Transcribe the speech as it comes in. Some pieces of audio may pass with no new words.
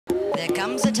There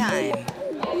comes a time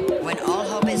when all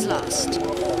hope is lost.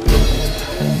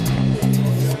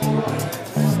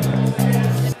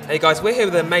 Hey guys, we're here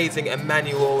with the amazing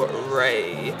Emmanuel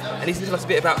Ray, and he's going to tell us a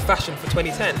bit about fashion for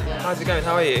 2010. How's it going?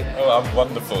 How are you? Oh, I'm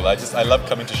wonderful. I love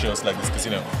coming to shows like this because,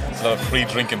 you know, there's a lot of free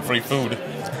drink and free food.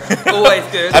 Always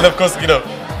good. And of course, you know,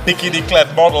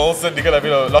 bikini-clad models, and you're gonna have,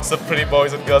 you know, lots of pretty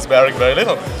boys and girls wearing very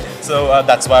little. So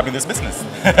that's why I'm in this business.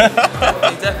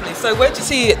 Definitely. So where do you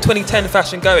see 2010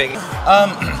 fashion going?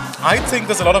 I think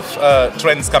there's a lot of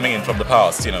trends coming in from the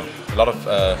past, you know, a lot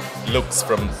of looks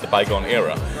from the bygone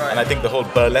era. Right. And I think the whole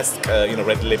burlesque, you know,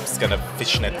 red lips, kind of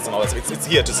fishnets and all that, it's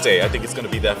here to stay. I think it's going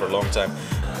to be there for a long time.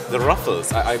 The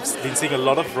ruffles, I've been seeing a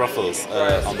lot of ruffles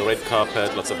on the red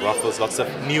carpet, lots of ruffles, lots of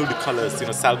nude colors, you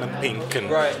know, salmon pink and,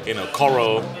 you know,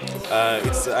 coral.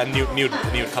 It's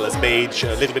nude colors, beige,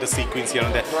 a little bit of sequins here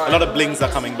and there. A lot of blings are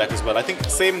coming back as well. I think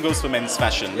same goes for men's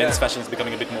fashion. Men's fashion is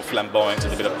becoming a bit more flamboyant,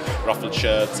 with a bit of ruffled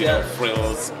shirts, you know,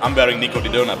 frills. I'm wearing Nico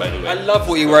Di Donna, by the way. I love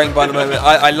what you're wearing, by the moment.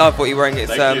 I love what you're wearing.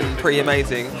 It's pretty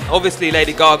amazing. Obviously,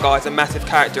 Lady Gaga is a massive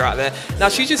character out there. Now,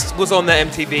 she just was on the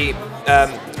MTV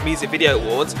Music Video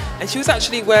Awards, and she was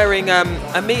actually wearing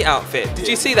a me outfit. Did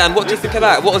you see that, and what do you think of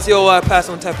that? What was your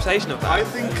personal interpretation of that? I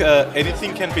think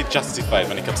anything can be justified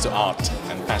when it comes to art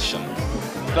and fashion.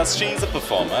 Plus, she's a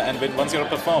performer, and once you're a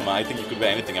performer, I think you could wear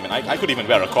anything. I mean, I could even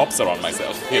wear a corpse around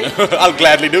myself, you know. I'll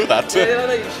gladly do that. Yeah,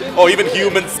 no, you should. Or even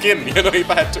human skin, you know, if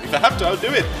I have to, I'll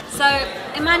do it. So,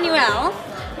 Emmanuel,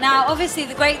 now obviously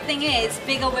the great thing is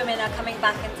bigger women are coming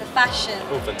back into fashion.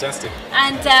 Oh, fantastic.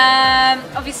 And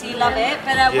obviously you love it,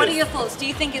 but what are your thoughts? Do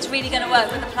you think it's really going to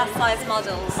work with the plus size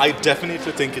models? I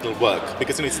definitely think it'll work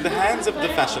because, you know, it's in the hands of the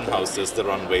fashion houses, the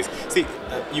runways. See,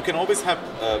 you can always have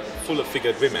fuller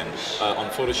figured women on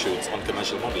photo shoots, on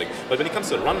commercial modeling, but when it comes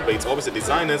to a runway, it's always the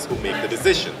designers who make the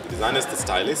decision. The designers, the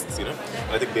stylists, you know,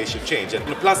 I think they should change. And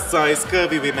plus size,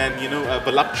 curvy women, you know,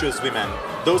 voluptuous women,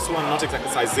 those who are not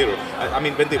exactly size zero. I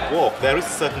mean, when they walk, there is a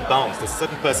certain bounce, there's a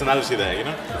certain personality there, you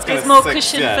know. It's there's more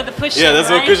cushion for the pushing. Yeah, there's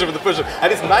more cushion for the pushing.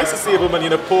 And it's nice to see a woman, you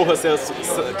know, pour herself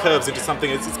curves into something.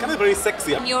 It's kind of very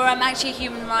sexy. And you're actually a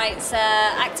human rights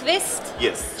activist.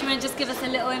 Yes. Do you want to just give us a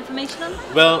little information on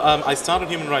that? Well, I started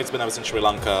human rights when I was in Sri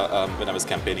Lanka, when I was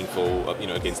campaigning for, you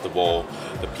know, against the war,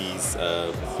 the peace,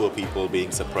 poor people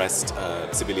being suppressed,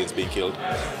 civilians being killed.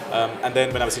 And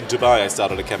then when I was in Dubai, I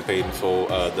started a campaign for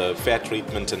the fair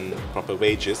treatment and proper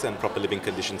wages and proper living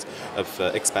conditions of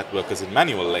expat workers in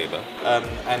manual labor.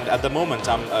 And at the moment,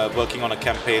 I'm working on a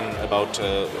campaign about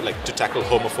to tackle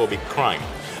homophobic crime.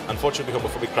 Unfortunately,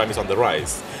 homophobic crime is on the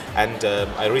rise. And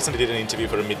I recently did an interview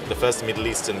for the first Middle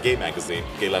Eastern gay magazine,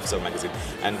 gay lifestyle magazine.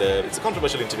 And it's a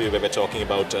controversial interview where we're talking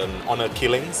about honor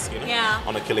killings, you know,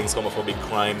 honor killings, homophobic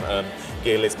crime,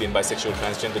 gay, lesbian, bisexual,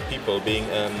 transgender people being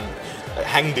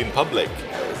hanged in public,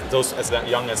 those as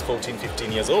young as 14,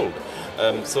 15 years old.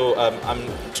 So I'm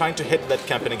trying to head that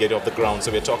campaign and get it off the ground.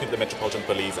 So we're talking to the Metropolitan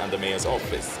Police and the Mayor's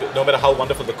office. No matter how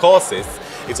wonderful the cause is,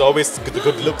 it's always the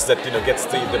good looks that, you know, gets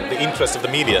the interest of the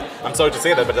media. I'm sorry to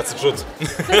say that, but that's the truth.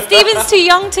 But Stephen's too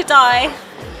young to die.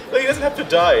 No, he doesn't have to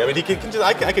die. I mean, he can just,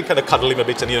 I can kind of cuddle him a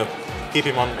bit and, you know, keep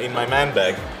him in my man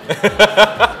bag.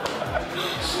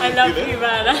 I love you,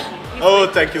 man. Oh,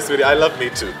 thank you, sweetie. I love me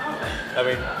too. I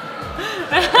mean...